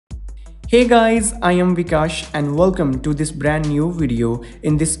Hey guys, I am Vikash and welcome to this brand new video.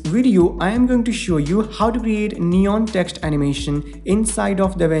 In this video, I am going to show you how to create neon text animation inside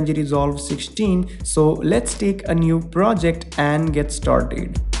of Davinci Resolve 16. So let's take a new project and get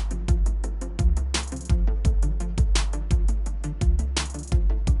started.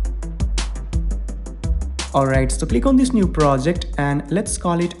 Alright, so click on this new project and let's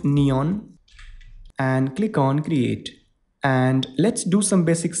call it neon and click on create. And let's do some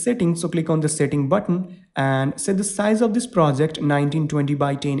basic settings. So click on the setting button and set the size of this project 1920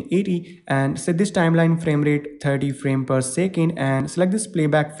 by 1080 and set this timeline frame rate 30 frame per second and select this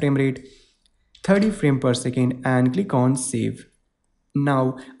playback frame rate 30 frame per second and click on save.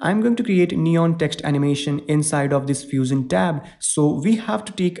 Now I'm going to create neon text animation inside of this Fusion tab. So we have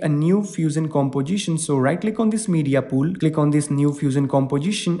to take a new Fusion composition. So right click on this media pool, click on this new Fusion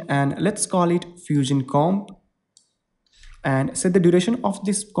composition and let's call it Fusion Comp. And set the duration of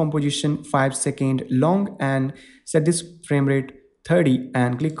this composition 5 seconds long and set this frame rate 30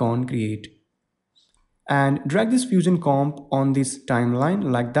 and click on create. And drag this Fusion comp on this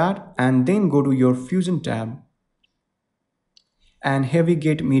timeline like that and then go to your Fusion tab. And here we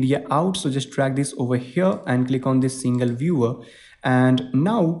get media out, so just drag this over here and click on this single viewer. And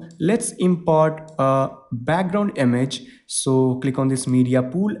now let's import a background image. So click on this media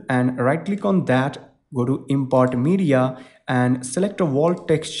pool and right click on that, go to import media and select a wall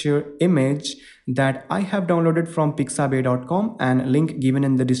texture image that I have downloaded from pixabay.com and link given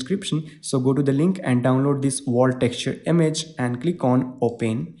in the description. So go to the link and download this wall texture image and click on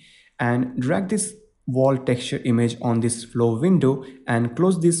open and drag this wall texture image on this flow window and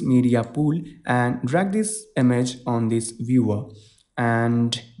close this media pool and drag this image on this viewer.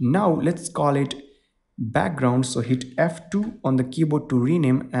 And now let's call it background. So hit F2 on the keyboard to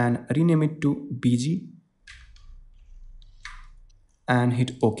rename and rename it to BG and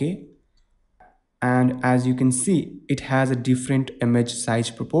hit OK. And as you can see, it has a different image size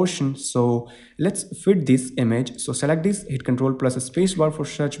proportion. So let's fit this image. So select this, hit Ctrl plus a spacebar for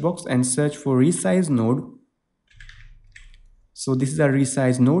search box and search for resize node. So this is a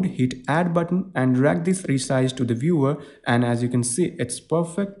resize node. Hit add button and drag this resize to the viewer. And as you can see, it's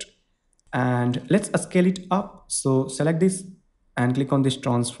perfect. And let's scale it up. So select this and click on this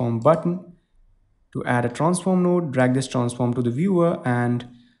transform button to add a transform node. Drag this transform to the viewer and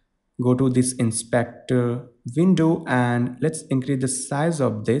go to this inspector window and let's increase the size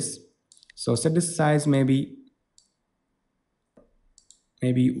of this. So set this size maybe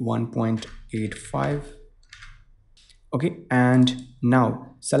 1.85. Okay, and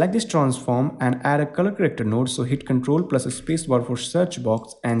now select this transform and add a color corrector node. So hit Ctrl plus a spacebar for search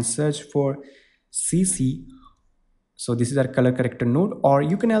box and search for CC. So this is our color corrector node, or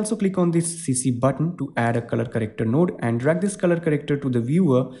you can also click on this CC button to add a color corrector node and drag this color corrector to the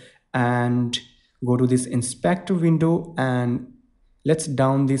viewer and go to this inspector window and let's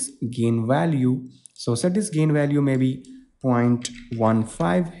down this gain value. So set this gain value maybe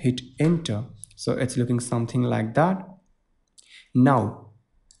 0.15, hit enter. So it's looking something like that. Now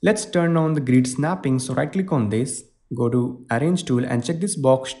let's turn on the grid snapping. So right click on this, go to arrange tool and check this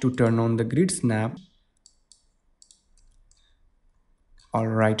box to turn on the grid snap.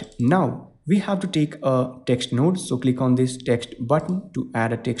 Alright, now we have to take a text node. So click on this text button to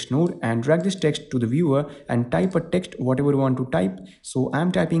add a text node and drag this text to the viewer and type a text whatever you want to type. So I'm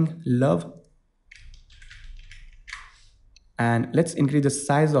typing love and let's increase the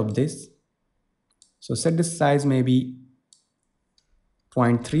size of this. So set this size maybe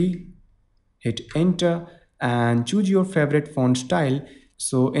 0.3, hit enter and choose your favorite font style.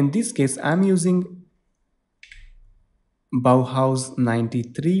 So in this case I'm using Bauhaus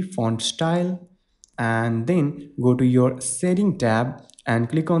 93 font style, and then go to your setting tab and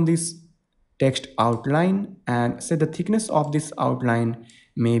click on this text outline and set the thickness of this outline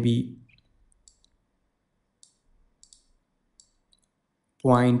maybe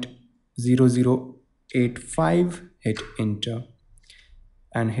 0.0085, hit enter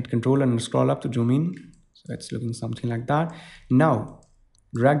and hit Ctrl and scroll up to zoom in. So it's looking something like that. Now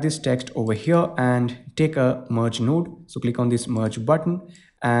drag this text over here and take a merge node. So click on this merge button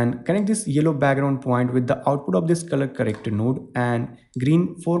and connect this yellow background point with the output of this color corrector node and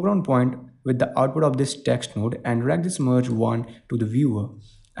green foreground point with the output of this text node and drag this merge one to the viewer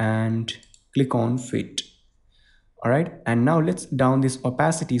and click on fit. Alright, and now let's down this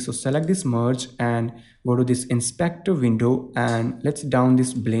opacity. So select this merge and go to this inspector window and let's down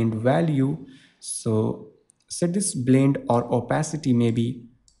this blend value. So set this blend or opacity maybe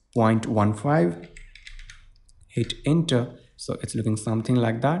 0.15, hit enter. So it's looking something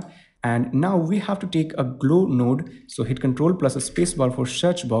like that. And now we have to take a glow node. So hit Ctrl plus a spacebar for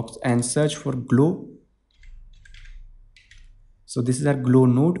search box and search for glow. So this is our glow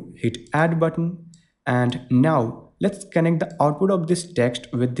node. Hit add button. And now let's connect the output of this text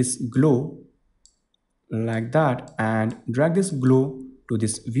with this glow like that, and drag this glow to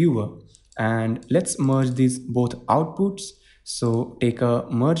this viewer, and let's merge these both outputs. So take a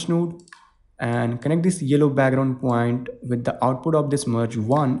merge node and connect this yellow background point with the output of this merge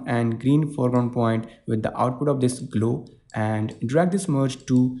one and green foreground point with the output of this glow, and drag this merge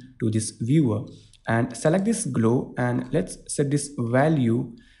to this viewer and select this glow, and let's set this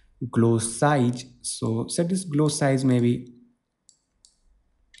value glow size. So set this glow size maybe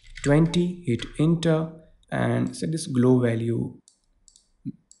 20, hit enter, and set this glow value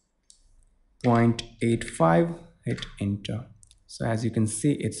 0.85, hit enter. So as you can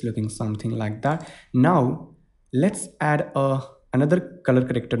see, it's looking something like that. Now let's add another color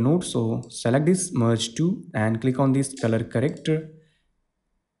corrector node. So select this merge to and click on this color corrector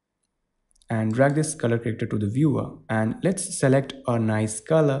and drag this color corrector to the viewer, and let's select a nice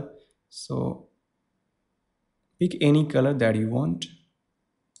color. So pick any color that you want.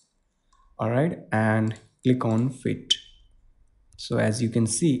 All right, and click on fit. So as you can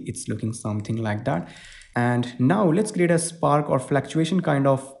see, it's looking something like that. And now let's create a spark or fluctuation kind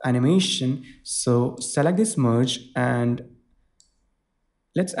of animation. So select this merge and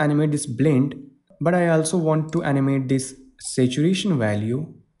let's animate this blend, but I also want to animate this saturation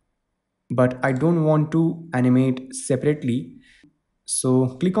value, but I don't want to animate separately.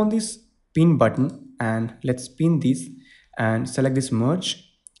 So click on this pin button and let's pin this and select this merge.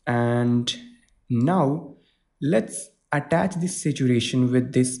 And now let's attach this saturation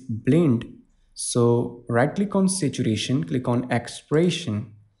with this blend. So right click on saturation, click on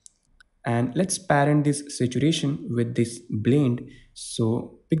expression, and let's parent this saturation with this blend.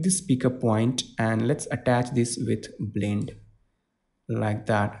 So pick this speaker point and let's attach this with blend like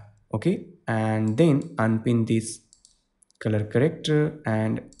that. Okay, and then unpin this color corrector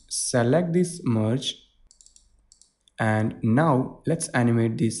and select this merge, and now let's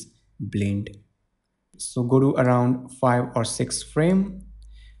animate this blend. So go to around 5 or 6 frame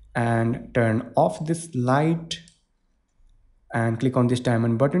and turn off this light and click on this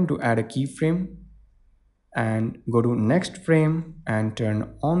diamond button to add a keyframe, and go to next frame and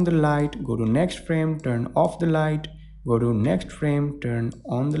turn on the light, go to next frame, turn off the light, go to next frame, turn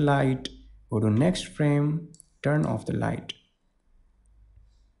on the light, go to next frame, turn off the light,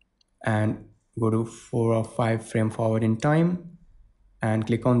 and go to 4 or 5 frame forward in time and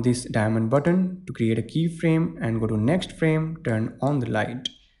click on this diamond button to create a keyframe, and go to next frame, turn on the light,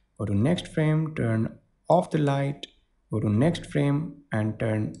 go to next frame, turn off the light, go to next frame and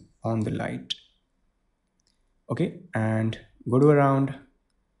turn on the light. Okay, and go to around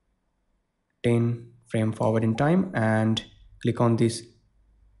 10 frame forward in time and click on this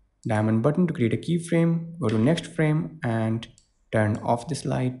diamond button to create a keyframe, go to next frame and turn off this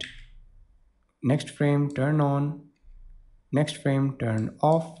light, next frame, turn on, next frame, turn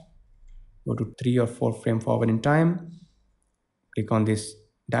off, go to 3 or 4 frame forward in time, click on this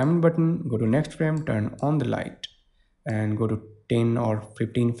diamond button, go to next frame, turn on the light, and go to 10 or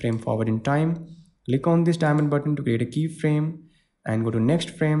 15 frame forward in time, click on this diamond button to create a keyframe and go to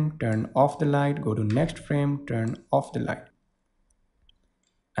next frame, turn off the light, go to next frame, turn off the light,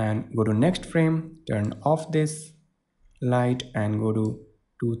 and go to next frame, turn off this light and go to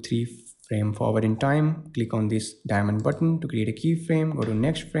 2-3 frame forward in time, click on this diamond button to create a keyframe, go to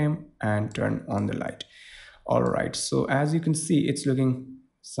next frame and turn on the light. All right, so as you can see, it's looking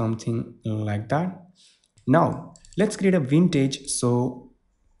something like that. Now let's create a vintage. So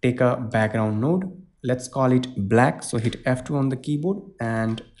take a background node, let's call it black. So hit F2 on the keyboard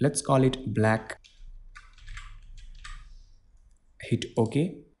and let's call it black, hit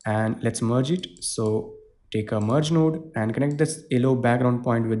OK, and let's merge it. So take a merge node and connect this yellow background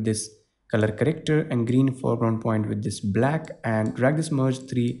point with this color corrector and green foreground point with this black, and drag this merge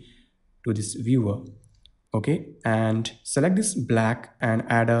 3 to this viewer. Okay, and select this black and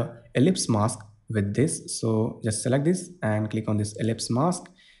add a ellipse mask with this. So just select this and click on this ellipse mask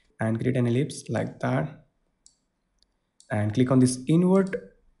and create an ellipse like that, and click on this invert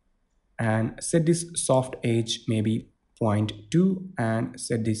and set this soft edge maybe 0.2 and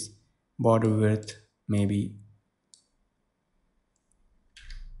set this border width maybe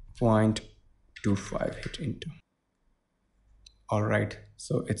 0.25, hit enter. All right,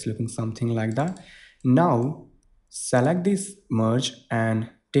 so it's looking something like that. Now select this merge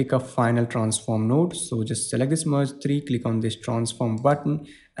and take a final transform node. So just select this merge 3, click on this transform button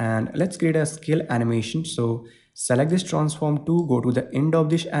and let's create a scale animation. So select this transform tool, go to the end of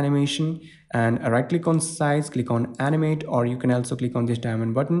this animation and right click on size, click on animate, or you can also click on this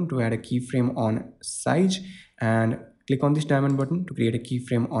diamond button to add a keyframe on size, and click on this diamond button to create a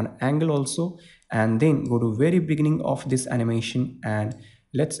keyframe on angle also, and then go to very beginning of this animation and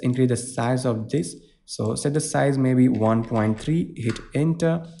let's increase the size of this. So set the size maybe 1.3, hit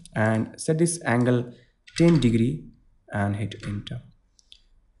enter, and set this angle 10 degree and hit enter.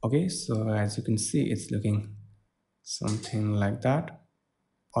 Okay, so as you can see it's looking something like that.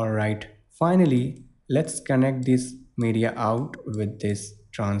 All right, finally let's connect this media out with this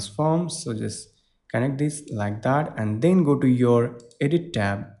transform. So just connect this like that and then go to your edit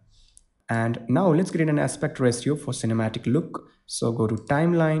tab, and now let's create an aspect ratio for cinematic look. So go to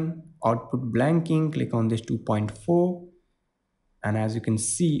timeline, output blanking, click on this 2.4, and as you can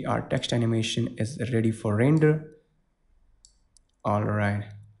see our text animation is ready for render. All right,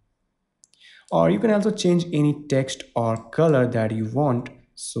 or you can also change any text or color that you want.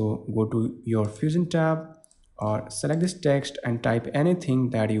 So go to your fusion tab or select this text and type anything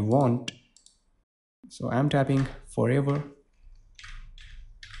that you want. So I'm typing forever.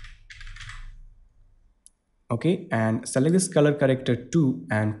 Okay, and select this color corrector too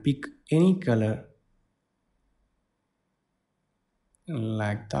and pick any color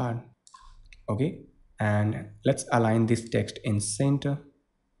like that. Okay, and let's align this text in center.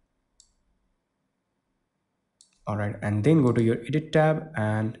 All right, and then go to your edit tab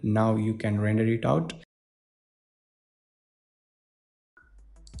and now you can render it out.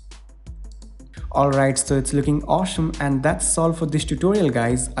 Alright, so it's looking awesome, and that's all for this tutorial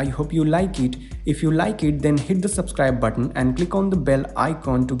guys. I hope you like it. If you like it, then hit the subscribe button and click on the bell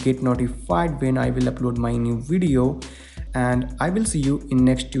icon to get notified when I will upload my new video. And I will see you in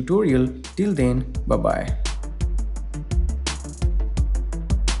next tutorial. Till then, bye bye.